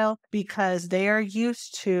style, because they are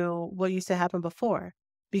used to what used to happen before,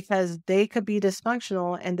 because they could be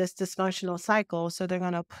dysfunctional in this dysfunctional cycle. So they're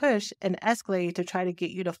going to push and escalate to try to get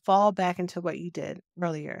you to fall back into what you did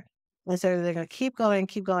earlier. And so they're going to keep going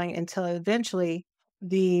until eventually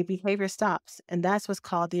the behavior stops. And that's what's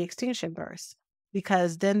called the extinction burst.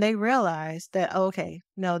 Because then they realize that, okay,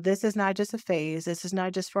 no, this is not just a phase. This is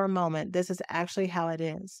not just for a moment. This is actually how it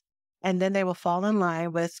is. And then they will fall in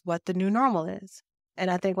line with what the new normal is.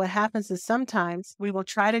 And I think what happens is sometimes we will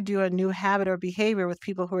try to do a new habit or behavior with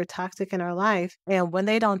people who are toxic in our life. And when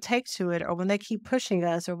they don't take to it, or when they keep pushing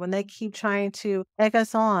us, or when they keep trying to egg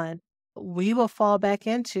us on, we will fall back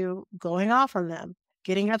into going off on them,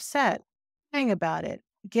 getting upset, crying about it,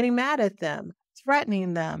 getting mad at them,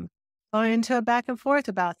 threatening them, going into a back and forth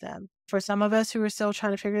about them. For some of us who are still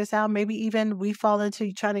trying to figure this out, maybe even we fall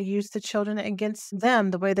into trying to use the children against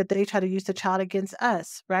them the way that they try to use the child against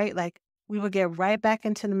us, right? Like we will get right back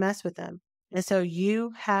into the mess with them. And so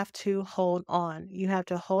you have to hold on. You have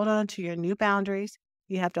to hold on to your new boundaries.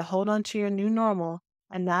 You have to hold on to your new normal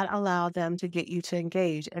and not allow them to get you to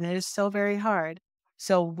engage. And it is so very hard.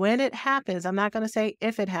 So when it happens, I'm not going to say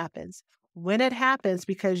if it happens, when it happens,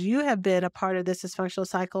 because you have been a part of this dysfunctional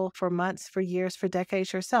cycle for months, for years, for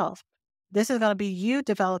decades yourself, this is going to be you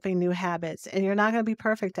developing new habits, and you're not going to be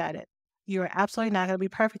perfect at it. You're absolutely not going to be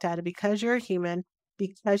perfect at it because you're a human,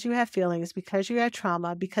 because you have feelings, because you had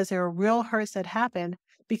trauma, because there are real hurts that happened,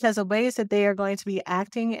 because of ways that they are going to be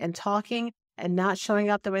acting and talking and not showing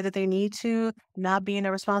up the way that they need to, not being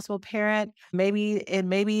a responsible parent. Maybe it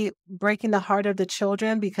may be breaking the heart of the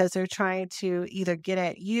children because they're trying to either get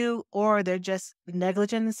at you or they're just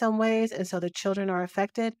negligent in some ways. And so the children are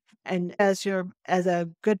affected. And as a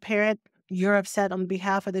good parent, you're upset on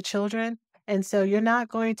behalf of the children. And so you're not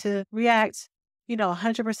going to react,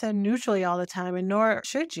 100% neutrally all the time, and nor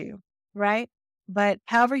should you, right? But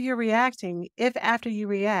however you're reacting, if after you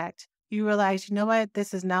react, you realize, you know what,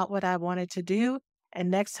 this is not what I wanted to do,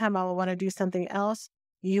 and next time I will want to do something else,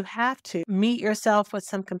 you have to meet yourself with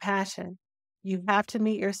some compassion. You have to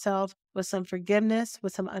meet yourself with some forgiveness,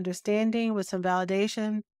 with some understanding, with some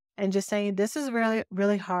validation, and just saying, this is really,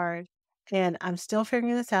 really hard. And I'm still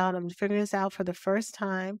figuring this out. I'm figuring this out for the first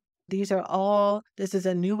time. This is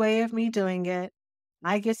a new way of me doing it.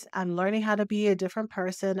 I guess I'm learning how to be a different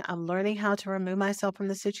person. I'm learning how to remove myself from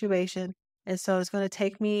the situation. And so it's going to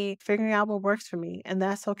take me figuring out what works for me. And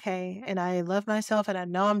that's okay. And I love myself and I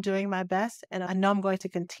know I'm doing my best. And I know I'm going to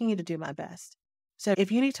continue to do my best. So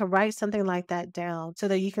if you need to write something like that down so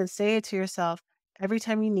that you can say it to yourself every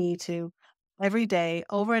time you need to, every day,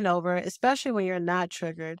 over and over, especially when you're not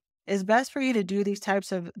triggered, it's best for you to do these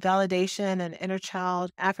types of validation and inner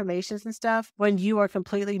child affirmations and stuff when you are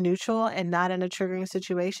completely neutral and not in a triggering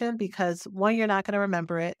situation, because one, you're not going to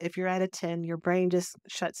remember it. If you're at a 10, your brain just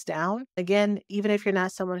shuts down. Again, even if you're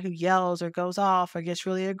not someone who yells or goes off or gets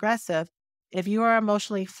really aggressive, if you are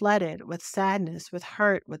emotionally flooded with sadness, with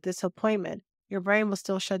hurt, with disappointment, your brain will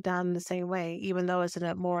still shut down in the same way, even though it's in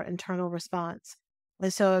a more internal response.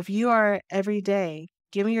 And so if you are every day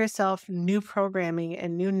giving yourself new programming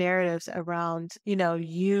and new narratives around,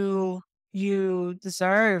 you You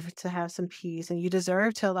deserve to have some peace and you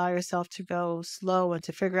deserve to allow yourself to go slow and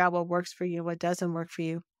to figure out what works for you and what doesn't work for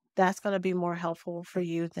you. That's going to be more helpful for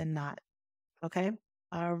you than not. Okay.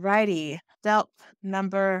 All righty. Step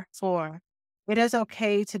number 4. It is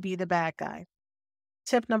okay to be the bad guy.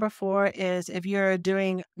 Tip number 4 is if you're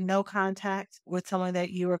doing no contact with someone that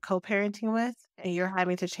you are co-parenting with and you're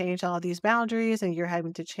having to change all these boundaries and you're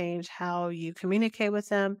having to change how you communicate with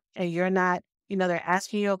them and you're not, they're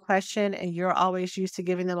asking you a question and you're always used to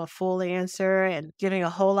giving them a full answer and giving a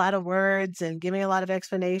whole lot of words and giving a lot of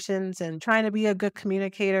explanations and trying to be a good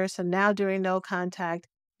communicator. So now doing no contact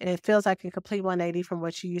and it feels like a complete 180 from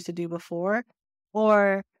what you used to do before.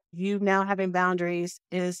 Or you now having boundaries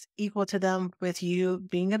is equal to them with you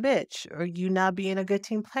being a bitch or you not being a good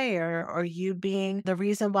team player or you being the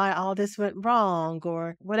reason why all this went wrong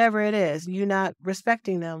or whatever it is, you not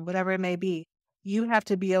respecting them, whatever it may be. You have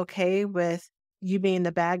to be okay with you being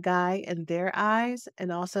the bad guy in their eyes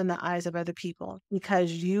and also in the eyes of other people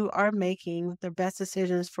because you are making the best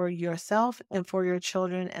decisions for yourself and for your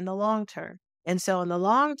children in the long term. And so in the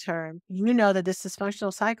long term, you know that this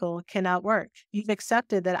dysfunctional cycle cannot work. You've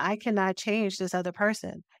accepted that I cannot change this other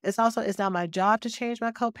person. It's not my job to change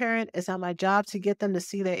my co-parent. It's not my job to get them to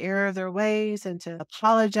see the error of their ways and to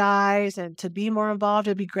apologize and to be more involved.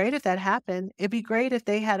 It'd be great if that happened. It'd be great if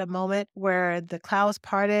they had a moment where the clouds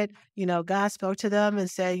parted, God spoke to them and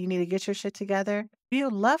said, you need to get your shit together. We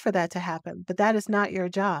would love for that to happen, but that is not your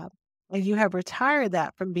job. And you have retired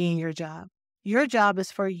that from being your job. Your job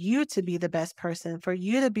is for you to be the best person, for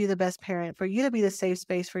you to be the best parent, for you to be the safe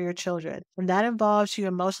space for your children. And that involves you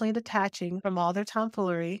emotionally detaching from all their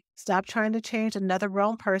tomfoolery. Stop trying to change another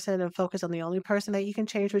grown person and focus on the only person that you can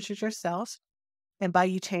change, which is yourself. And by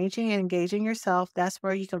you changing and engaging yourself, that's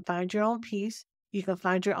where you can find your own peace. You can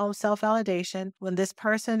find your own self-validation. When this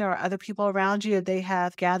person or other people around you, they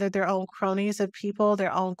have gathered their own cronies of people,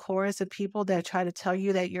 their own chorus of people that try to tell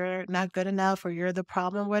you that you're not good enough or you're the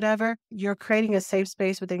problem, whatever, you're creating a safe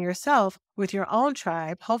space within yourself with your own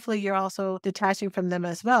tribe. Hopefully, you're also detaching from them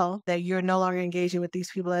as well, that you're no longer engaging with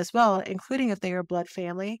these people as well, including if they are blood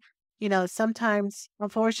family. Sometimes,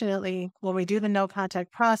 unfortunately, when we do the no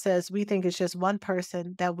contact process, we think it's just one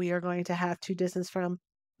person that we are going to have to distance from,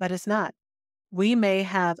 but it's not. We may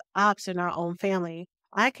have ops in our own family.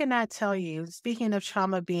 I cannot tell you, speaking of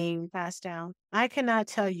trauma being passed down, I cannot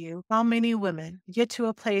tell you how many women get to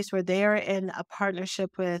a place where they are in a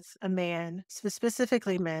partnership with a man,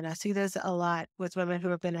 specifically men. I see this a lot with women who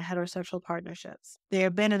have been in heterosexual partnerships. They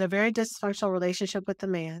have been in a very dysfunctional relationship with the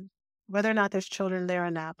man, whether or not there's children there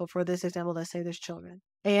or not. But for this example, let's say there's children.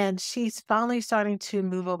 And she's finally starting to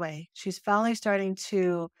move away. She's finally starting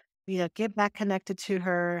to get back connected to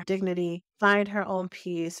her dignity, find her own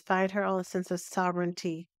peace, find her own sense of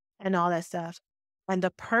sovereignty and all that stuff. And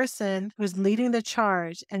the person who's leading the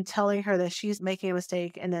charge and telling her that she's making a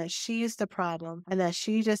mistake and that she's the problem and that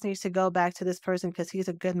she just needs to go back to this person because he's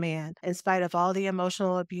a good man, in spite of all the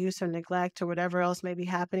emotional abuse or neglect or whatever else may be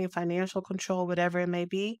happening, financial control, whatever it may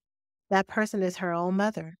be, that person is her own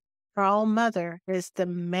mother. Her own mother is the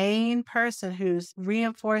main person who's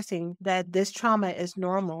reinforcing that this trauma is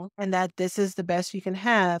normal and that this is the best you can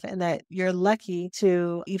have and that you're lucky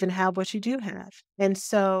to even have what you do have. And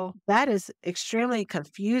so that is extremely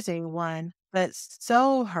confusing, one, but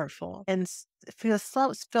so hurtful and feels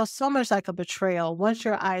so much like a betrayal once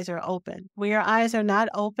your eyes are open. When your eyes are not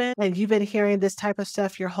open and you've been hearing this type of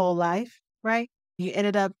stuff your whole life, right? You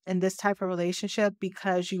ended up in this type of relationship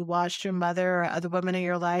because you watched your mother or other women in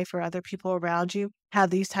your life or other people around you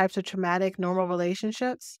have these types of traumatic, normal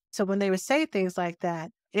relationships. So when they would say things like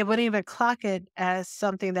that, it wouldn't even clock it as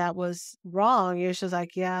something that was wrong. It's just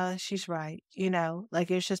like, yeah, she's right.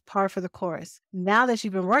 Like it's just par for the course. Now that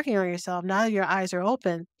you've been working on yourself, now that your eyes are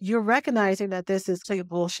open, you're recognizing that this is complete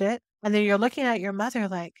bullshit. And then you're looking at your mother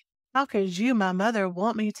like, how could you, my mother,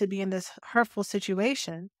 want me to be in this hurtful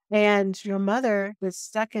situation? And your mother is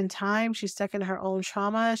stuck in time. She's stuck in her own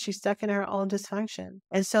trauma. She's stuck in her own dysfunction.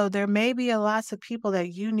 And so there may be lots of people that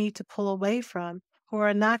you need to pull away from who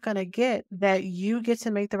are not going to get that you get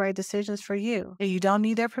to make the right decisions for you. And you don't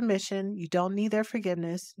need their permission. You don't need their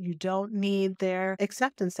forgiveness. You don't need their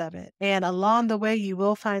acceptance of it. And along the way, you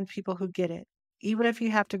will find people who get it. Even if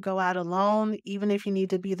you have to go out alone, even if you need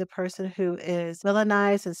to be the person who is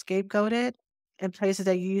villainized and scapegoated, in places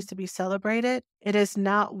that you used to be celebrated, it is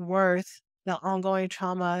not worth the ongoing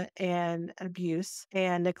trauma and abuse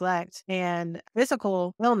and neglect and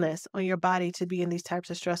physical illness on your body to be in these types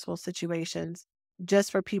of stressful situations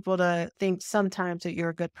just for people to think sometimes that you're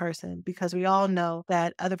a good person, because we all know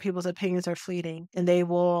that other people's opinions are fleeting and they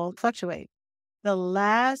will fluctuate. The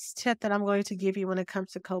last tip that I'm going to give you when it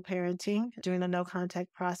comes to co-parenting during the no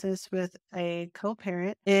contact process with a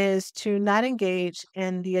co-parent is to not engage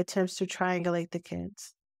in the attempts to triangulate the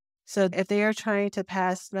kids. So if they are trying to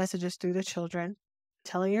pass messages through the children,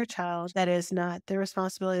 telling your child that is not their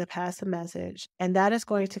responsibility to pass a message, and that is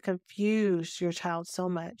going to confuse your child so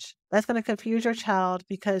much. That's going to confuse your child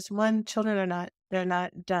because one, children they're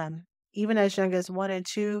not dumb. Even as young as 1 and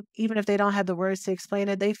 2, even if they don't have the words to explain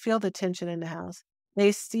it, they feel the tension in the house.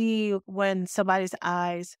 They see when somebody's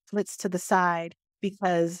eyes flits to the side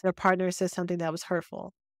because their partner says something that was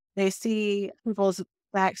hurtful. They see people's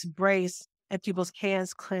backs brace and people's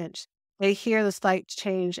hands clench. They hear the slight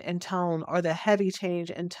change in tone or the heavy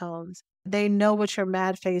change in tones. They know what your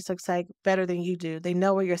mad face looks like better than you do. They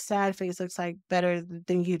know what your sad face looks like better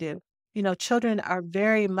than you do. Children are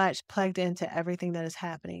very much plugged into everything that is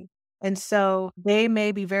happening. And so they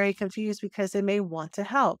may be very confused because they may want to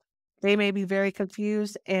help. They may be very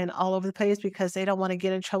confused and all over the place because they don't want to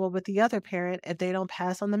get in trouble with the other parent if they don't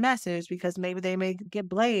pass on the message, because maybe they may get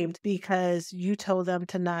blamed because you told them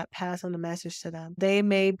to not pass on the message to them. They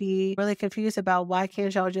may be really confused about why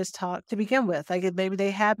can't y'all just talk to begin with? Like, if maybe they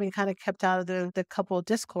have been kind of kept out of the couple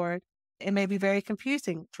discord. It may be very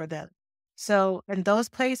confusing for them. So in those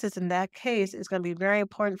places, in that case, it's going to be very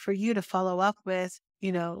important for you to follow up with,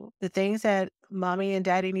 the things that mommy and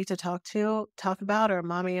daddy need to talk about, or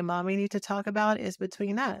mommy and mommy need to talk about is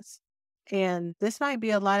between us. And this might be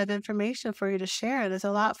a lot of information for you to share. There's a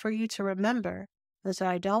lot for you to remember. And so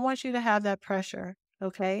I don't want you to have that pressure.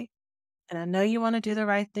 Okay. And I know you want to do the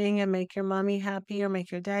right thing and make your mommy happy or make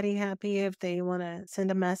your daddy happy if they want to send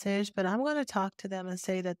a message, but I'm going to talk to them and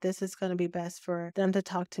say that this is going to be best for them to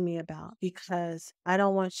talk to me about, because I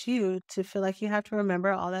don't want you to feel like you have to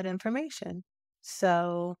remember all that information.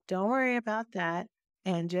 So don't worry about that.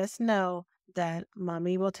 And just know that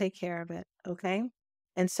mommy will take care of it. Okay.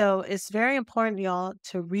 And so it's very important, y'all,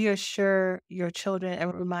 to reassure your children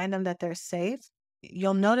and remind them that they're safe.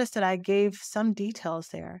 You'll notice that I gave some details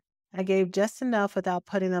there. I gave just enough without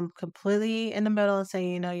putting them completely in the middle and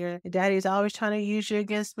saying, your daddy's always trying to use you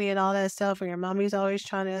against me and all that stuff, or your mommy's always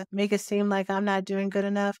trying to make it seem like I'm not doing good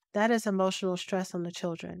enough. That is emotional stress on the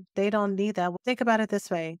children. They don't need that. Think about it this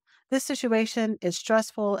way. This situation is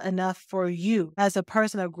stressful enough for you as a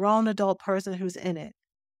person, a grown adult person who's in it.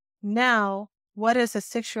 Now, what is a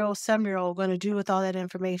 6-year-old, 7-year-old going to do with all that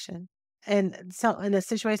information? And so in a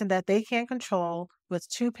situation that they can't control with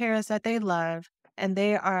two parents that they love, and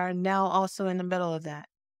they are now also in the middle of that,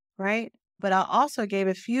 right? But I also gave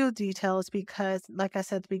a few details because, like I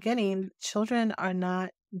said at the beginning, children are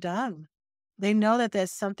not dumb. They know that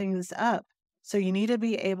there's something's up. So you need to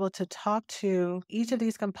be able to talk to each of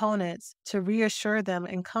these components to reassure them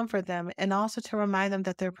and comfort them, and also to remind them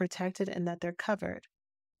that they're protected and that they're covered.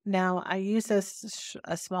 Now, I use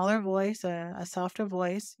a smaller voice, a softer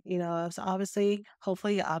voice. It's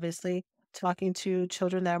hopefully, talking to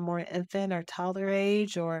children that are more infant or toddler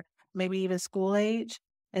age, or maybe even school age.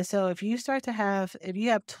 And so if you have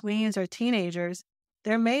tweens or teenagers,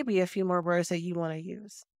 there may be a few more words that you want to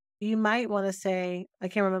use. You might want to say, I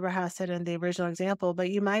can't remember how I said it in the original example,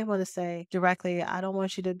 but you might want to say directly, I don't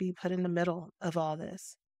want you to be put in the middle of all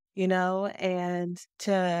this. And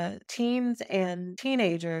to teens and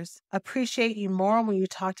teenagers, appreciate you more when you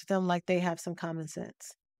talk to them like they have some common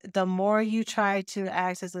sense. The more you try to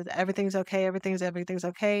act as if everything's okay, everything's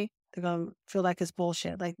okay, they're going to feel like it's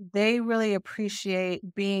bullshit. Like, they really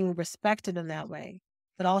appreciate being respected in that way.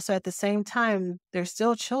 But also at the same time, they're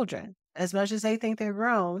still children. As much as they think they're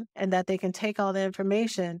grown and that they can take all the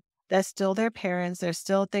information, that's still their parents. There's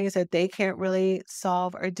still things that they can't really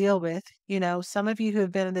solve or deal with. Some of you who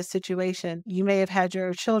have been in this situation, you may have had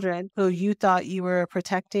your children who you thought you were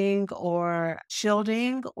protecting or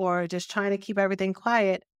shielding or just trying to keep everything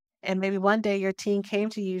quiet. And maybe one day your teen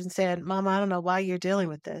came to you and said, Mama, I don't know why you're dealing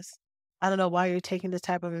with this. I don't know why you're taking this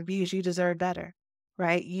type of abuse. You deserve better,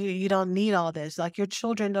 right? You don't need all this. Like, your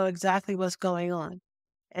children know exactly what's going on.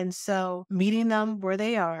 And so meeting them where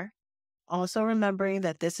they are, also remembering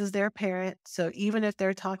that this is their parent. So even if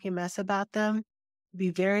they're talking mess about them,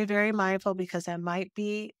 be very, very mindful, because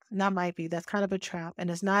that's kind of a trap,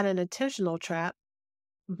 and it's not an intentional trap,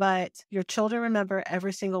 but your children remember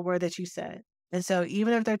every single word that you said. And so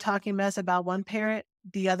even if they're talking mess about one parent,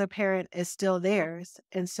 the other parent is still theirs.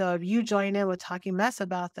 And so if you join in with talking mess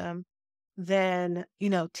about them, then,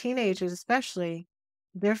 teenagers especially,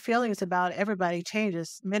 their feelings about everybody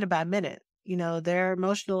changes minute by minute. Their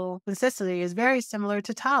emotional consistency is very similar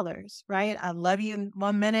to toddlers, right? I love you in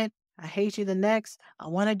 1 minute. I hate you the next. I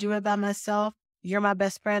want to do it by myself. You're my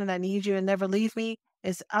best friend and I need you and never leave me.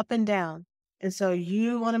 It's up and down. And so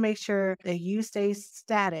you want to make sure that you stay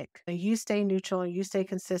static, and you stay neutral, and you stay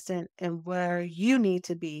consistent in where you need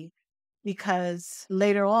to be, because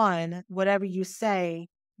later on, whatever you say,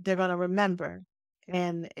 they're going to remember.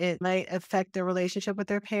 And it might affect their relationship with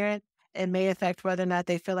their parent. It may affect whether or not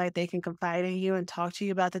they feel like they can confide in you and talk to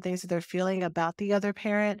you about the things that they're feeling about the other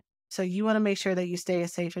parent. So you want to make sure that you stay a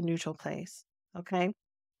safe and neutral place. Okay.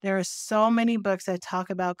 There are so many books that talk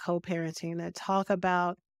about co-parenting, that talk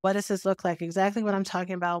about what does this look like, exactly what I'm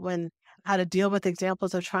talking about, when how to deal with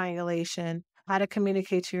examples of triangulation, how to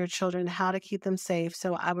communicate to your children, how to keep them safe.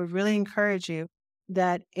 So I would really encourage you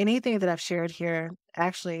that anything that I've shared here,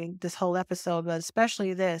 actually this whole episode, but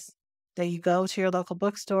especially this, that you go to your local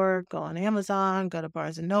bookstore, go on Amazon, go to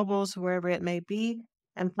Barnes and Nobles, wherever it may be,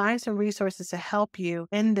 and find some resources to help you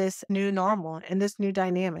in this new normal, in this new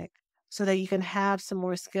dynamic, so that you can have some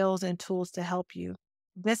more skills and tools to help you.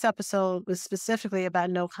 This episode was specifically about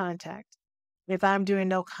no contact. If I'm doing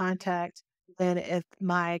no contact, then if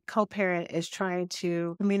my co-parent is trying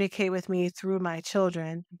to communicate with me through my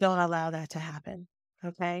children, don't allow that to happen.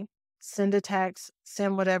 Okay? Send a text,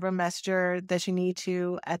 send whatever messenger that you need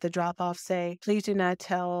to at the drop off. Say, please do not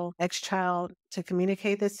tell X child to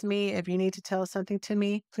communicate this to me. If you need to tell something to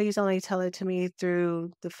me, please only tell it to me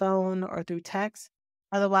through the phone or through text.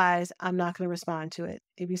 Otherwise, I'm not going to respond to it.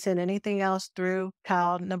 If you send anything else through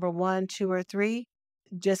child number 1, 2, or 3,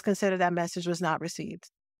 just consider that message was not received,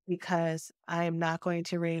 because I am not going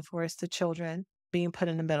to reinforce the children being put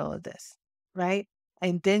in the middle of this, right?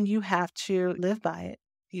 And then you have to live by it.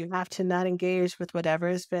 You have to not engage with whatever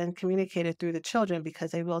has been communicated through the children,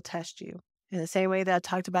 because they will test you. In the same way that I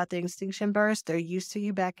talked about the extinction burst, they're used to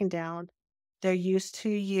you backing down. They're used to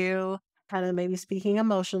you kind of maybe speaking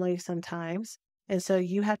emotionally sometimes. And so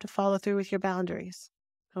you have to follow through with your boundaries.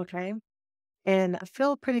 Okay. And I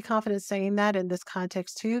feel pretty confident saying that in this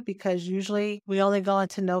context too, because usually we only go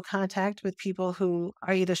into no contact with people who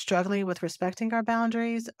are either struggling with respecting our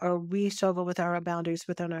boundaries, or we struggle with our boundaries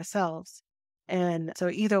within ourselves. And so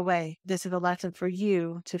either way, this is a lesson for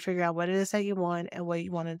you to figure out what it is that you want and what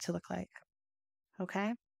you want it to look like.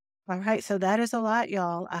 Okay. All right. So that is a lot,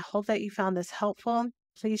 y'all. I hope that you found this helpful.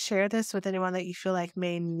 Please share this with anyone that you feel like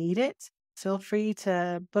may need it. Feel free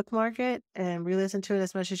to bookmark it and re-listen to it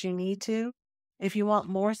as much as you need to. If you want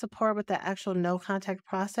more support with the actual no contact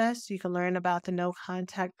process, you can learn about the no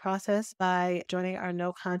contact process by joining our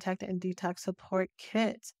no contact and detox support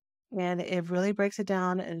kit. And it really breaks it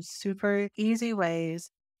down in super easy ways.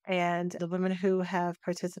 And the women who have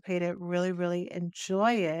participated really, really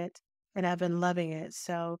enjoy it and have been loving it.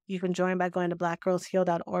 So you can join by going to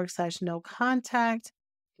blackgirlsheal.org/no contact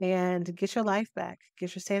and get your life back,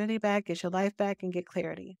 get your sanity back, get your life back, and get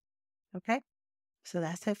clarity. Okay. So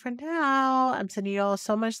that's it for now. I'm sending you all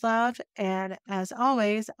so much love. And as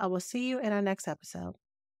always, I will see you in our next episode.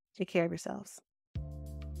 Take care of yourselves.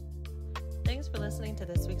 Thanks for listening to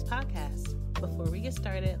this week's podcast. Before we get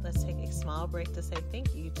started, let's take a small break to say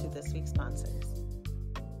thank you to this week's sponsors.